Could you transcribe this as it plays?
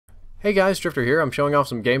Hey guys, Drifter here. I'm showing off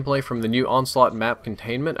some gameplay from the new Onslaught map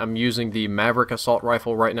Containment. I'm using the Maverick assault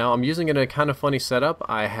rifle right now. I'm using it in a kind of funny setup.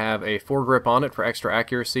 I have a foregrip on it for extra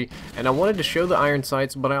accuracy, and I wanted to show the iron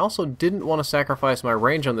sights, but I also didn't want to sacrifice my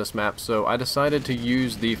range on this map, so I decided to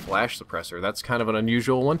use the flash suppressor. That's kind of an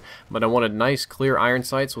unusual one, but I wanted nice, clear iron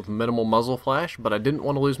sights with minimal muzzle flash, but I didn't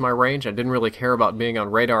want to lose my range. I didn't really care about being on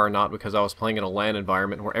radar or not because I was playing in a LAN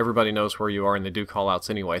environment where everybody knows where you are and they do callouts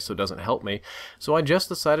anyway, so it doesn't help me. So I just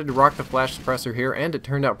decided to rock the flash suppressor here, and it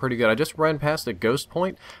turned out pretty good. I just ran past a ghost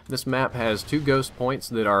point. This map has two ghost points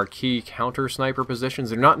that are key counter sniper positions.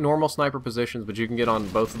 They're not normal sniper positions, but you can get on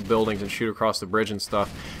both of the buildings and shoot across the bridge and stuff,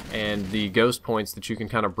 and the ghost points that you can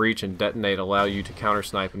kind of breach and detonate allow you to counter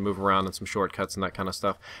snipe and move around in some shortcuts and that kind of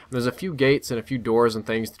stuff. And there's a few gates and a few doors and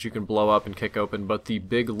things that you can blow up and kick open, but the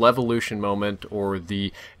big levelution moment, or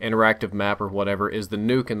the interactive map or whatever, is the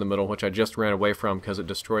nuke in the middle, which I just ran away from because it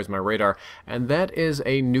destroys my radar, and that is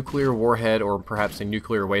a nuclear warhead or perhaps a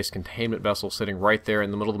nuclear waste containment vessel sitting right there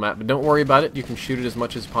in the middle of the map. But don't worry about it, you can shoot it as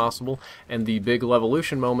much as possible, and the big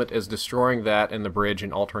levelution moment is destroying that and the bridge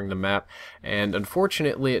and altering the map. And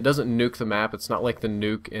unfortunately it doesn't nuke the map. It's not like the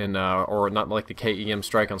nuke in or not like the KEM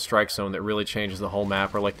strike on Strike Zone that really changes the whole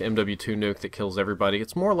map, or like the MW2 nuke that kills everybody.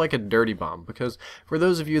 It's more like a dirty bomb, because for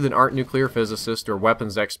those of you that aren't nuclear physicists or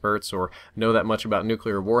weapons experts or know that much about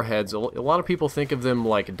nuclear warheads, a lot of people think of them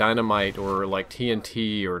like dynamite or like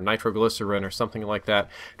TNT or nitroglycerin or something like that,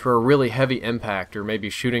 to a really heavy impact, or maybe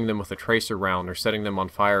shooting them with a tracer round or setting them on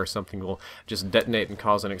fire or something will just detonate and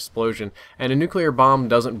cause an explosion. And a nuclear bomb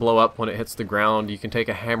doesn't blow up when it hits the ground. You can take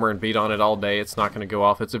a hammer and beat on it all day, it's not going to go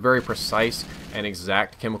off. It's a very precise and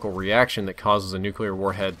exact chemical reaction that causes a nuclear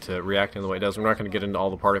warhead to react in the way it does. We're not going to get into all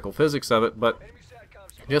the particle physics of it, but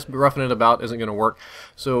just roughing it about isn't going to work.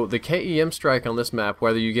 So the KEM strike on this map,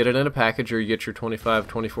 whether you get it in a package or you get your 25,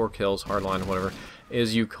 24 kills, hardline, whatever,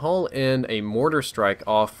 is you call in a mortar strike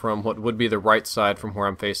off from what would be the right side from where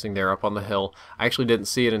I'm facing there up on the hill. I actually didn't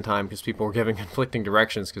see it in time because people were giving conflicting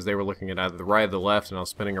directions because they were looking at either the right or the left, and I was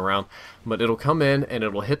spinning around. But it'll come in and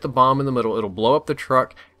it'll hit the bomb in the middle, it'll blow up the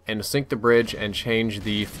truck and sink the bridge and change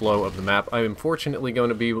the flow of the map. I'm unfortunately going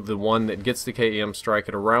to be the one that gets the KEM strike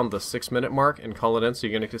at around the 6-minute mark and call it in, so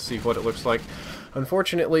you're going to see what it looks like.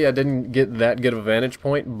 Unfortunately, I didn't get that good of a vantage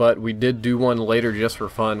point, but we did do one later just for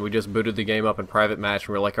fun. We just booted the game up in private match, and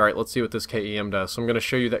we were like, alright, let's see what this KEM does. So I'm going to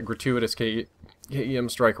show you that gratuitous KEM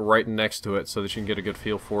strike right next to it so that you can get a good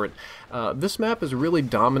feel for it. This map is really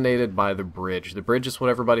dominated by the bridge. The bridge is what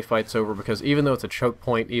everybody fights over, because even though it's a choke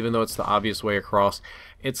point, even though it's the obvious way across,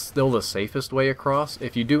 it's still the safest way across.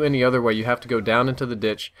 If you do any other way, you have to go down into the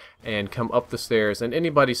ditch and come up the stairs, and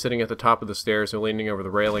anybody sitting at the top of the stairs or leaning over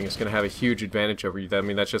the railing is going to have a huge advantage over you. I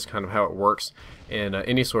mean, that's just kind of how it works in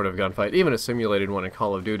any sort of gunfight, even a simulated one in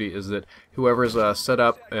Call of Duty, is that whoever's set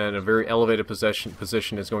up in a very elevated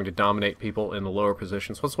position is going to dominate people in the lower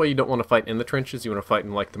positions. So that's why you don't want to fight in the trenches. You want to fight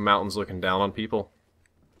in like the mountains looking down on people.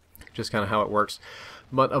 Just kind of how it works.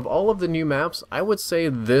 But of all of the new maps, I would say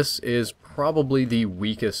this is probably the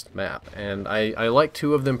weakest map, and I like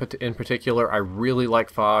two of them in particular. I really like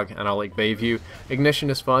Fog and I like Bayview. Ignition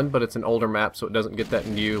is fun, but it's an older map, so it doesn't get that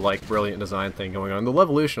new like brilliant design thing going on. The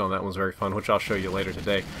levelution on that one's very fun, which I'll show you later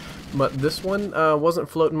today. But this one wasn't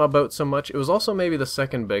floating my boat so much. It was also maybe the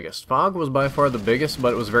second biggest. Fog was by far the biggest,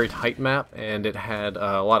 but it was a very tight map and it had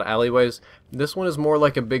a lot of alleyways. This one is more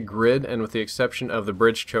like a big grid, and with the exception of the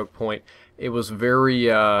bridge choke point, it was very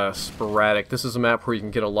sporadic. This is a map where you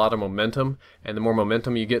can get a lot of momentum, and the more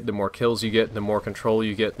momentum you get, the more kills you get, the more control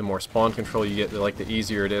you get, the more spawn control you get, the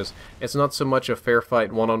easier it is. It's not so much a fair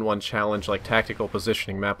fight, one-on-one challenge like tactical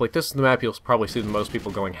positioning map. Like, this is the map you'll probably see the most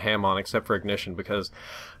people going ham on, except for Ignition, because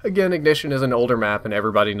again, Ignition is an older map and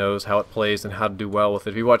everybody knows how it plays and how to do well with it.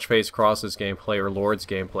 If you watch FaZe Cross's gameplay or Lord's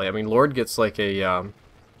gameplay, I mean, Lord gets like a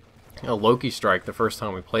Loki strike the first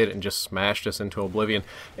time we played it and just smashed us into oblivion.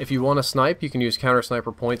 If you want to snipe, you can use counter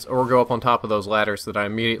sniper points or go up on top of those ladders that I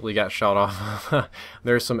immediately got shot off of.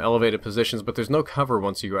 There's some elevated positions, but there's no cover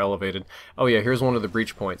once you go elevated. Oh yeah, here's one of the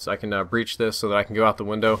breach points. I can breach this so that I can go out the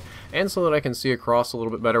window, and so that I can see across a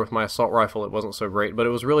little bit better. With my assault rifle it wasn't so great, but it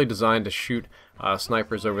was really designed to shoot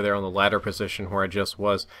snipers over there on the ladder position where I just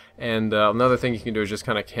was. And another thing you can do is just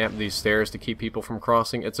kind of camp these stairs to keep people from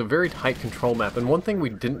crossing. It's a very tight control map, and one thing we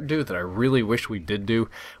didn't do that I really wish we did do,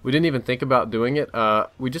 we didn't even think about doing it,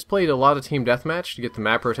 we just played a lot of team deathmatch to get the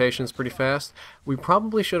map rotations pretty fast. We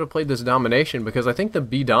probably should have played this domination, because I think the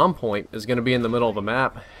B-Dom point is going to be in the middle of the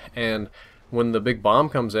map, and when the big bomb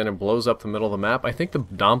comes in and blows up the middle of the map, I think the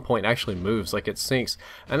dom point actually moves, like it sinks.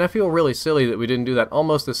 And I feel really silly that we didn't do that,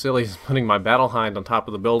 almost as silly as putting my battle hind on top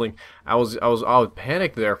of the building. I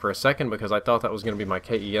panicked there for a second because I thought that was going to be my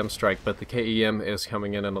KEM strike, but the KEM is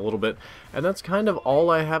coming in a little bit. And that's kind of all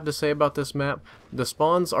I have to say about this map. The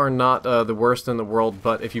spawns are not the worst in the world,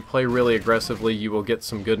 but if you play really aggressively, you will get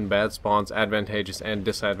some good and bad spawns, advantageous and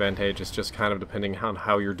disadvantageous, just kind of depending on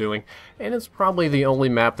how you're doing. And it's probably the only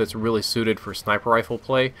map that's really suited for sniper rifle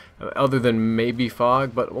play, other than maybe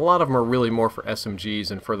fog, but a lot of them are really more for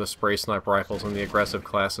SMGs and for the spray sniper rifles and the aggressive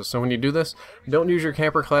classes. So when you do this, don't use your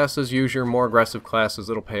camper classes, use your more aggressive classes.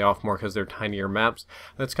 It'll pay off more because they're tinier maps.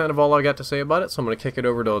 That's kind of all I got to say about it, so I'm going to kick it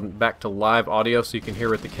over to back to live audio so you can hear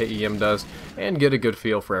what the KEM does and get a good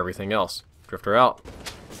feel for everything else. Drifter out.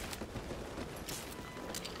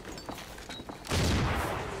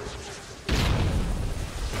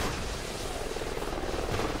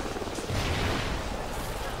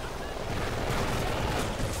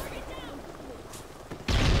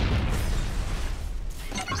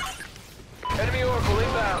 Enemy Oracle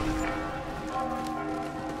inbound.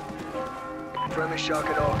 Friendly shock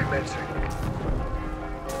and awe commencing.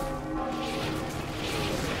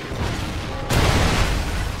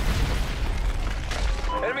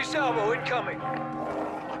 Enemy salvo incoming.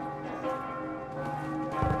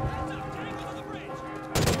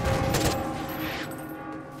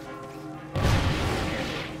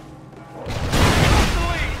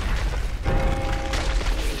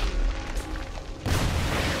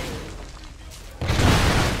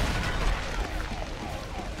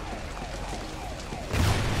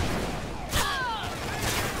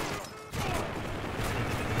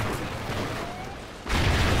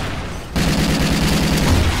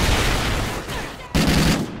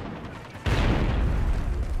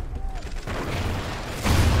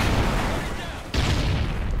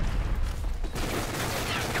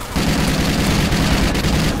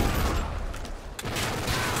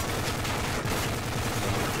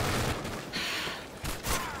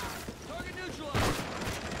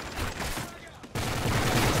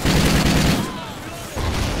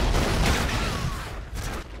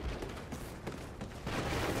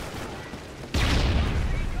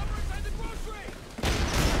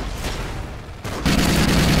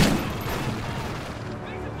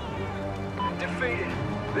 Defeated.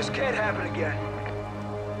 This can't happen again.